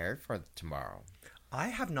prepared for tomorrow. I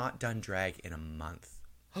have not done drag in a month.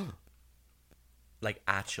 Like,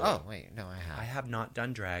 actually. Oh, wait. No, I have. I have not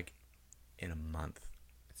done drag in a month.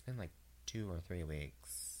 It's been like 2 or 3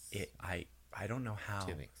 weeks. I don't know how.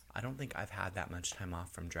 2 weeks. I don't think I've had that much time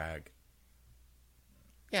off from drag.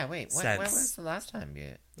 Yeah, wait. When was the last time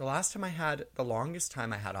you... The longest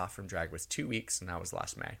time I had off from drag was 2 weeks, and that was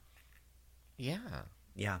last May. Yeah.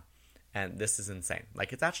 Yeah. And this is insane.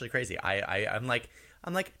 Like, it's actually crazy. I'm like,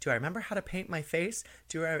 do I remember how to paint my face?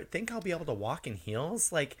 Do I think I'll be able to walk in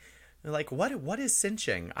heels? Like what is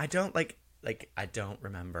cinching? I don't I don't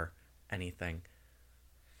remember anything.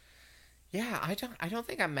 Yeah, I don't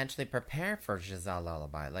think I'm mentally prepared for Giselle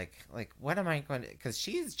Lullaby. Like what am I going to... Because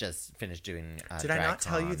she's just finished doing Did I not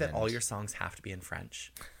tell you that all your songs have to be in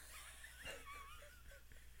French?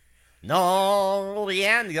 Non,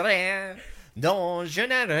 rien. Non, je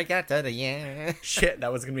ne regrette rien. Shit,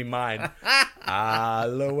 that was going to be mine.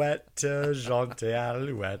 Alouette, jante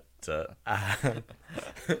alouette.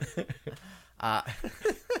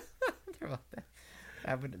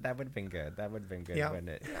 That would have been good. That would have been good, yeah. wouldn't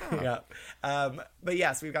it? Yeah. But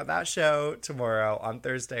yes, we've got that show tomorrow. On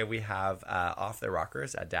Thursday, we have Off the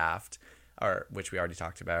Rockers at Daft, which we already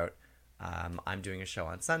talked about. I'm doing a show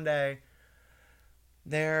on Sunday.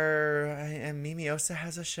 And Mimi Osa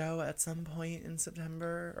has a show at some point in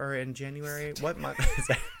September or in January. What month is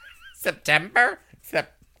that? September?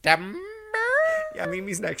 Yeah,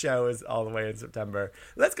 Mimi's next show is all the way in September.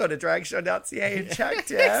 Let's go to dragshow.ca and check,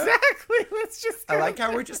 Tim. Exactly. Let's just go. I like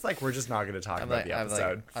how we're just not going to talk about the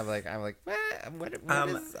episode. I'm like, what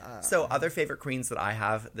is... So, other favorite queens that I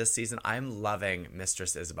have this season, I'm loving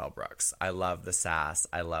Mistress Isabel Brooks. I love the sass.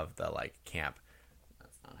 I love the, camp.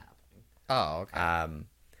 That's not happening. Oh, okay.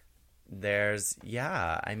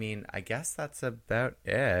 I guess that's about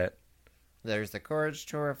it. There's the Courage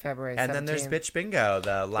Tour, February 17th. And then there's Bitch Bingo,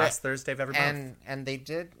 the last Thursday of every month. And they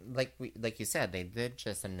did, like you said, they did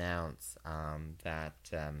just announce that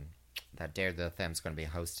Dare the Femme's going to be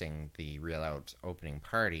hosting the Real Out opening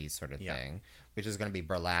party sort of thing, which is going to be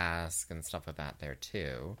burlesque and stuff like that there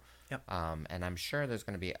too. Yep. And I'm sure there's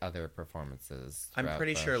going to be other performances. I'm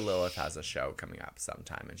pretty sure Lilith has a show coming up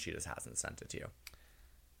sometime, and she just hasn't sent it to you.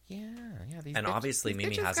 Yeah. And obviously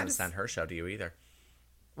Mimi hasn't sent her show to you either.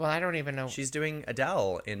 Well, I don't even know. She's doing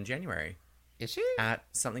Adele in January. Is she? At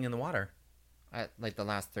Something in the Water. At, the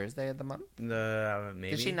last Thursday of the month?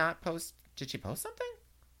 Maybe. Did she not post? Did she post something?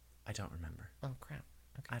 I don't remember. Oh, crap.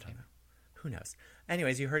 Okay, I don't know. Who knows?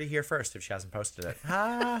 Anyways, you heard it here first if she hasn't posted it.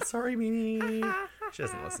 Sorry, Mimi. She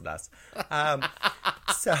doesn't listen to us.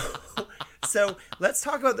 So let's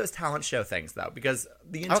talk about those talent show things, though, because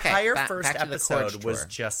the entire first episode was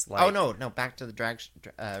just like... Oh, no, back to the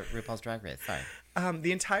RuPaul's Drag Race, sorry.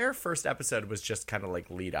 The entire first episode was just kind of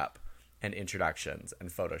lead up and introductions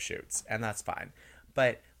and photo shoots, and that's fine.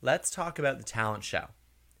 But let's talk about the talent show.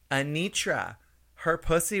 Anitra, her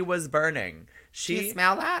pussy was burning. Do you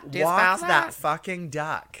smell that? Walked that fucking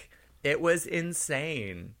duck. It was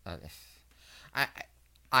insane.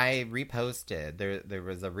 I reposted. There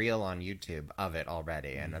was a reel on YouTube of it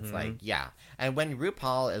already, and it's And when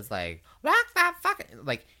RuPaul is like, walk that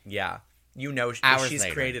fucking... Yeah. She's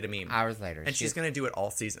created a meme. Hours later. And she's going to do it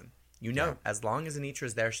all season. As long as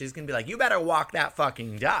Anitra's there, she's going to be like, you better walk that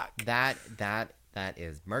fucking duck. That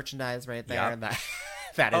is merchandise right there. Yep.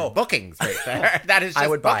 That is bookings right there. That is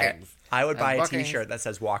just bookings. I would buy a t-shirt that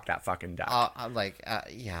says walk that fucking duck.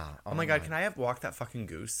 Yeah. Oh my God, can I have walk that fucking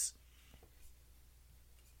goose?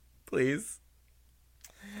 Please.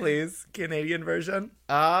 Please. Canadian version.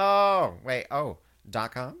 Oh, wait. Oh,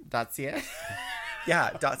 .com? .ca?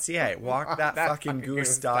 Yeah, .ca. Walk that fucking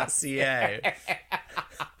goose.ca.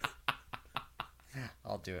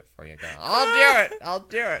 I'll do it for you, girl. I'll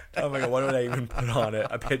do it. Oh my God, what would I even put on it?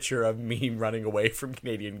 A picture of me running away from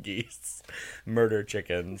Canadian geese. Murder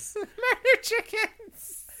chickens. Murder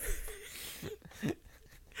chickens.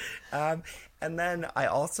 And then I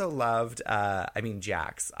also loved,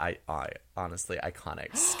 Jax. I honestly,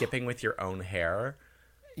 iconic. Skipping with your own hair.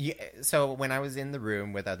 Yeah, so when I was in the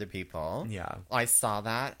room with other people, I saw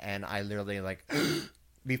that, and I literally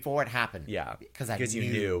before it happened. Yeah. Because you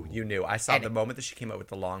knew. I saw the moment that she came out with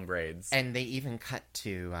the long braids. And they even cut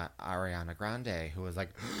to Ariana Grande, who was like,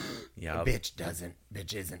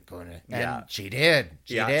 bitch isn't going to. And she did.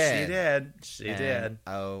 She did.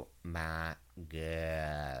 Oh my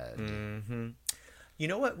God. Mm-hmm. You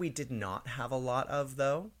know what we did not have a lot of,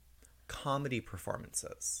 though? comedy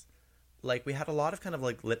performances. Like, we had a lot of kind of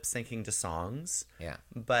like lip syncing to songs. Yeah.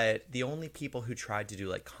 But the only people who tried to do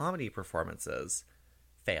like comedy performances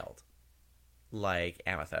failed. Like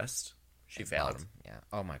Amethyst. She failed. Bottom. Yeah.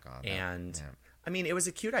 Oh my God. And yeah. I mean, it was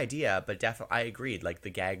a cute idea, but definitely I agreed. Like, the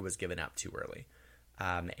gag was given up too early.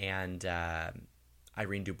 And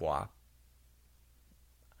Irene Dubois.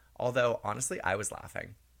 Although, honestly, I was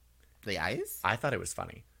laughing. The ice? I thought it was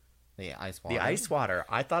funny. The ice water? The ice water.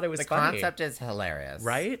 I thought it was the funny. concept is hilarious.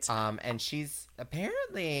 Right? And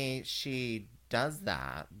apparently she does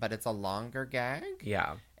that, but it's a longer gag.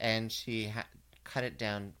 Yeah. And she cut it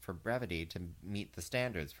down for brevity to meet the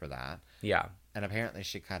standards for that. Yeah. And apparently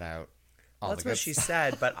she cut out all That's the what good she stuff.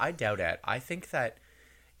 said, but I doubt it. I think that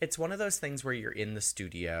it's one of those things where you're in the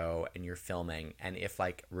studio and you're filming, and if,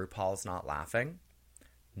 like, RuPaul's not laughing,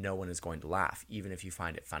 no one is going to laugh, even if you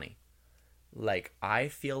find it funny. Like, I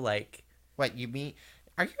feel like... What, you mean...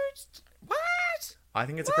 Are you... What? I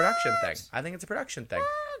think it's a production thing. I think it's a production thing.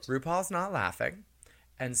 What? RuPaul's not laughing,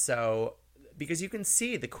 and so... Because you can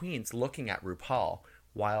see the queens looking at RuPaul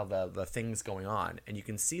while the thing's going on, and you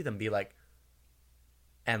can see them be like...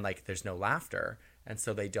 And, like, there's no laughter, and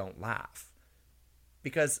so they don't laugh.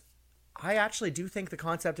 Because I actually do think the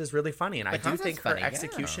concept is really funny, and I do think her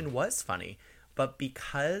execution was funny. But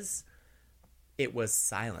because it was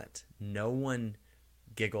silent, no one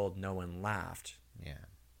giggled, no one laughed. Yeah.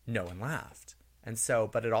 No one laughed. And so,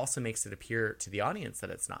 but it also makes it appear to the audience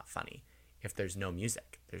that it's not funny. If there's no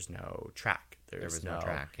music, there's no track. There was no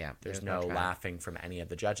track, yeah. There's no laughing from any of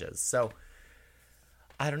the judges. So...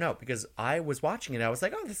 I don't know, because I was watching it, I was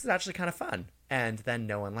like, oh, this is actually kind of fun. And then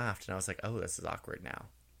no one laughed, and I was like, oh, this is awkward now.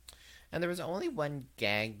 And there was only one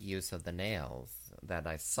gag use of the nails that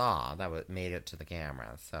I saw that made it to the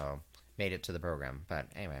camera, so made it to the program. But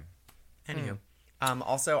anyway. Anywho.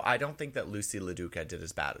 Also, I don't think that Lucy LaDuca did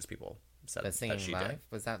as bad as people said The Singing that she Live? did.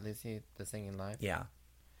 Was that Lucy, the Singing Live? Yeah.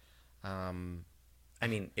 I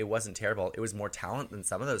mean, it wasn't terrible. It was more talent than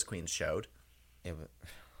some of those queens showed. It was...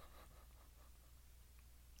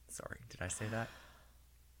 Sorry, did I say that?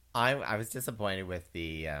 I was disappointed with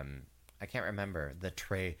the I can't remember the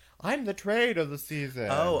trade. I'm the trade of the season.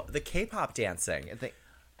 Oh, the K-pop dancing.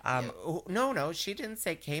 No, she didn't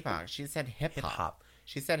say K-pop. She said hip hop.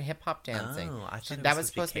 She said hip hop dancing. Oh, I thought that was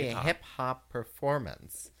supposed to be a K-pop. hip hop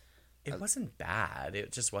performance. It wasn't bad.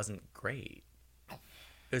 It just wasn't great. It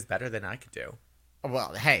was better than I could do.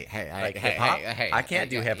 Well, hey, Like hip-hop? I can't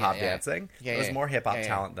do hip-hop dancing. Yeah, It was more hip-hop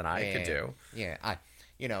talent than I yeah, could do. Yeah,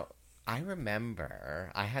 I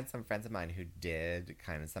remember I had some friends of mine who did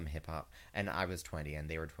kind of some hip hop, and I was 20 and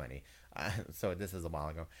they were 20. So this is a while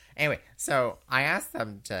ago. Anyway, so I asked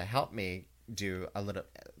them to help me do a little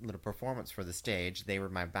performance for the stage. They were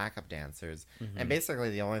my backup dancers, and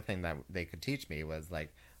basically the only thing that they could teach me was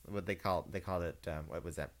like what they called it. What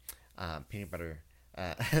was that? Peanut butter.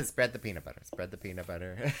 Spread the peanut butter. Spread the peanut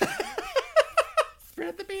butter.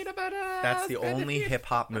 Spread the peanut butter. That's the only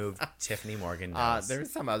hip-hop move Tiffany Morgan knows. There's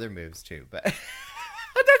some other moves too, but that's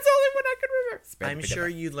the only one I can remember. I'm sure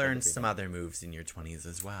you learned some other moves in your 20s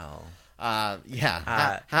as well.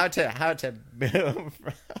 Yeah. How to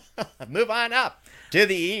move on up to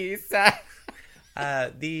the east side.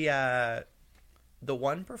 The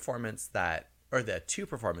one performance or the two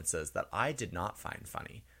performances that I did not find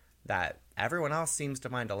funny, that everyone else seems to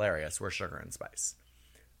find hilarious, were Sugar and Spice.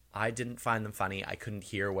 I didn't find them funny. I couldn't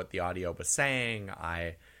hear what the audio was saying.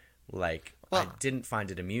 I didn't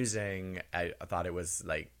find it amusing. I thought it was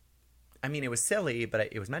it was silly, but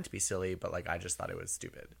it was meant to be silly, but I just thought it was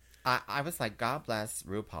stupid. I was like, God bless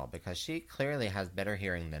RuPaul, because she clearly has better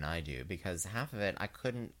hearing than I do, because half of it, I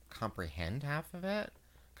couldn't comprehend half of it,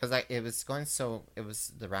 because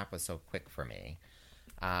the rap was so quick for me.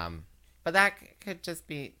 But that could just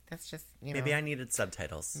be, that's just, Maybe I needed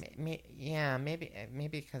subtitles. Maybe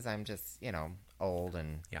because I'm just, old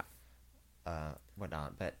and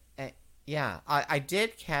whatnot. But, I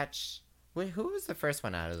did catch, who was the first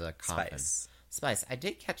one out of the coffin? Spice. I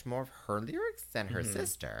did catch more of her lyrics than her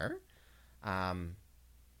sister. But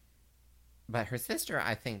her sister,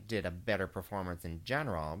 I think, did a better performance in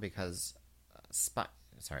general, because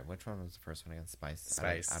sorry, which one was the first one again? Spice.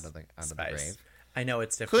 Out of the grave. I know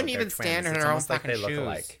it's different. Couldn't even stand in her own fucking shoes.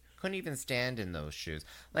 shoes. Couldn't even stand in those shoes.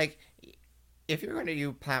 If you're going to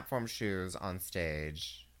do platform shoes on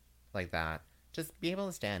stage like that, just be able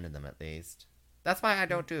to stand in them at least. That's why I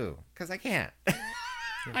don't do, because I can't.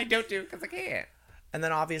 I don't do because I can't. And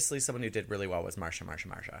then obviously someone who did really well was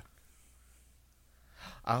Marsha.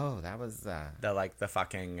 Oh, that was the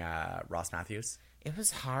fucking Ross Matthews. It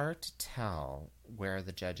was hard to tell where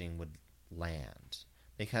the judging would land,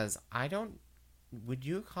 because I don't would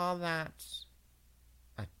you call that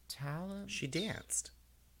a talent? She danced.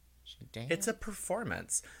 She danced? It's a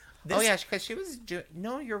performance. Oh, yeah, because she was doing...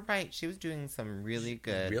 No, you're right. She was doing some really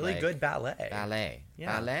good... Really good ballet. Ballet.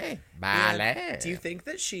 Yeah. Ballet. And do you think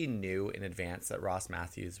that she knew in advance that Ross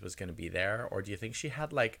Matthews was going to be there? Or do you think she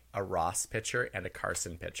had, like, a Ross picture and a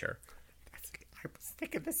Carson picture? I was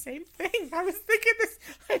thinking the same thing. I was thinking this.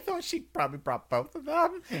 I thought she probably brought both of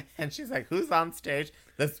them. And she's like, who's on stage?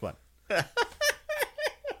 This one.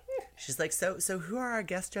 She's like, so who are our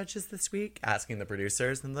guest judges this week? Asking the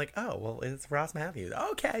producers. And like, oh, well, it's Ross Matthews.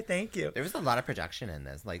 Okay, thank you. There was a lot of production in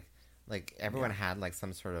this. Like everyone had like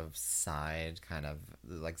some sort of side kind of,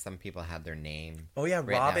 like some people had their name. Oh, yeah.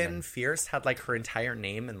 written down Robin Fierce had like her entire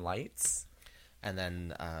name in lights. And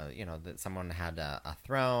then, someone had a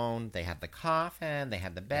throne. They had the coffin. They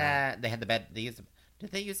had the bed. Yeah. They had the bed. Did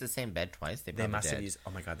they use the same bed twice? They must have used... Oh,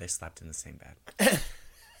 my God. They slept in the same bed.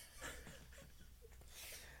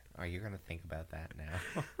 Are you going to think about that now?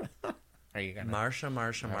 Are you going to...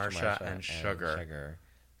 Marsha, and Sugar.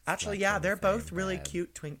 Actually, yeah, they're both really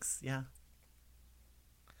cute twinks. Yeah.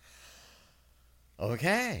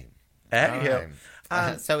 Okay. Anywho.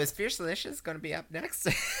 So is Fierce Delicious going to be up next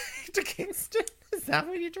to Kingston? Is that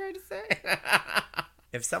what you're trying to say?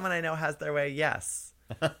 If someone I know has their way, yes.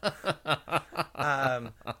 But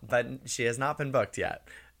she has not been booked yet.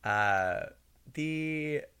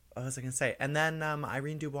 What was I going to say? And then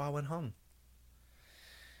Irene Dubois went home.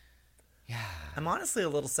 Yeah. I'm honestly a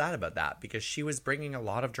little sad about that because she was bringing a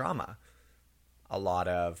lot of drama. A lot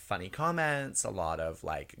of funny comments, a lot of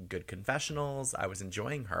like good confessionals. I was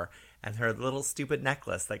enjoying her and her little stupid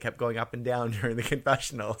necklace that kept going up and down during the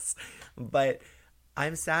confessionals. But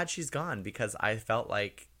I'm sad she's gone because I felt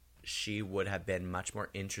like she would have been much more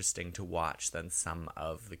interesting to watch than some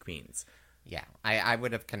of the queens. Yeah, I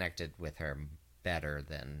would have connected with her better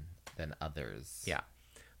than others. Yeah.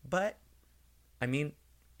 But, I mean,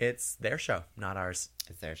 it's their show, not ours.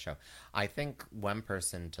 It's their show. I think one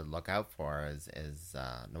person to look out for is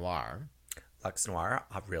Noir. Lux Noir?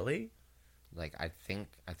 Really? Like, I think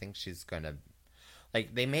she's gonna...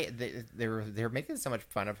 Like, they're making so much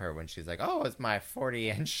fun of her when she's like, oh, it's my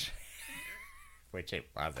 40-inch... Which it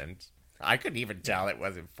wasn't. I couldn't even tell it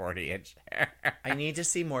wasn't 40-inch hair. I need to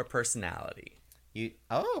see more personality.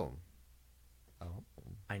 Oh.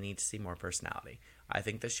 I need to see more personality. I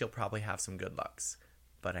think that she'll probably have some good looks,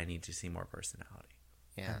 but I need to see more personality.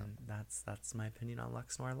 Yeah. And that's my opinion on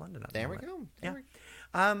Lux Noir London. There we go.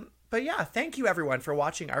 But yeah, thank you everyone for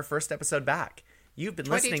watching our first episode back. You've been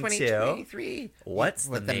listening to What's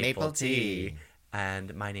the Maple Tea?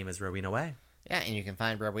 And my name is Rowena Way. Yeah, and you can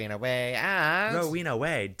find Rowena Way at...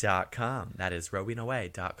 RowenaWay.com. That is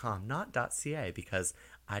RowenaWay.com, not .ca, because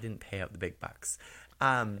I didn't pay out the big bucks.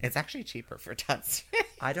 It's actually cheaper for .ca.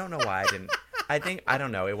 I don't know why I didn't. I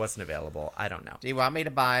don't know. It wasn't available. I don't know. Do you want me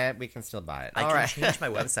to buy it? We can still buy it. I can change my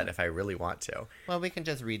website if I really want to. Well, we can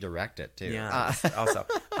just redirect it, too. Yeah, also.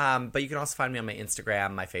 But you can also find me on my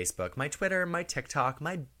Instagram, my Facebook, my Twitter, my TikTok,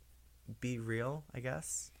 my Be Real, I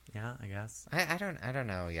guess. Yeah, I guess. I don't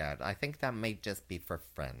know yet. I think that might just be for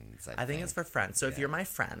friends. I think it's for friends. So if you're my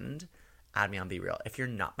friend, add me on Be Real. If you're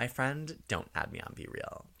not my friend, don't add me on Be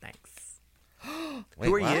Real. Thanks.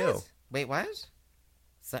 Who are you? Wait, what?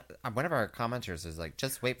 So, one of our commenters is like,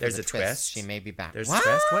 just wait for There's the a twist. She may be back. There's what? a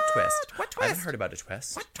twist? What twist? What twist? I haven't heard about a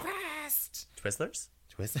twist. What twist? Twizzlers?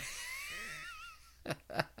 Twist?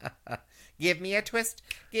 Give me a twist.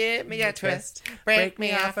 Give me a twist. Break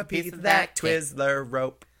me off a piece of that Twizzler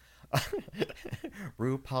rope.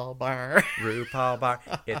 RuPaul bar. RuPaul bar.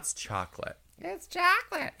 It's chocolate. It's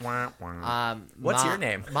chocolate. What's your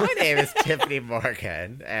name? My name is Tiffany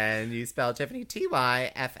Morgan, and you spell Tiffany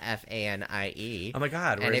Tyffanie. Oh my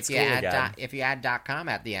God, we're and at school again. If you add .com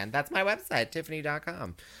at the end, that's my website,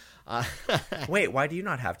 Tiffany.com. Wait, why do you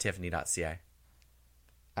not have Tiffany.ca?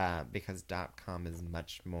 Because .com is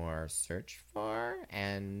much more searched for,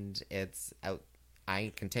 and it's out.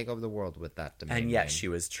 I can take over the world with that domain And yet name. she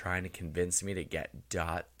was trying to convince me to get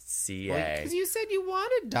 .ca. Because you said you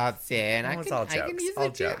wanted .ca, and I can easily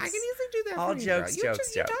do that. All jokes. You talk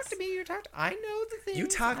to me. I know the things. You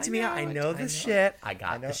talk to me. I know the shit. I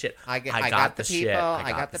got the shit. I got the people.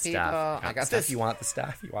 I got the people. I got the stuff. You want the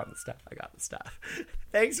stuff. I got the stuff.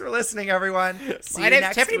 Thanks for listening, everyone. My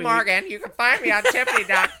name's Tiffany Morgan. You can find me on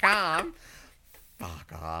Tiffany.com.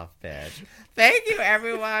 Fuck off, bitch. Thank you,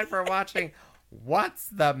 everyone, for watching What's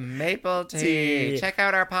the Maple Tea? Check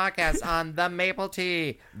out our podcast on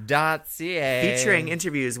themapletea.ca. Featuring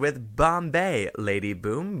interviews with Bombay, Lady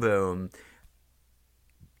Boom Boom,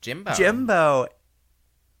 Jimbo,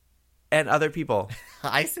 and other people.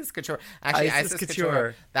 Isis Couture. Actually, Isis Isis Couture.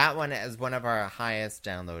 Couture. That one is one of our highest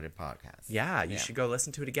downloaded podcasts. Yeah, you should go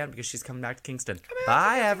listen to it again because she's coming back to Kingston. Coming Bye,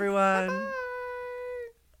 back to everyone. Bye.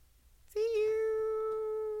 See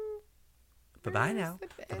you. Bye-bye now.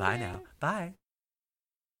 Where's the Bye-bye now. bed?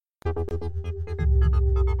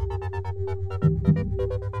 Bye.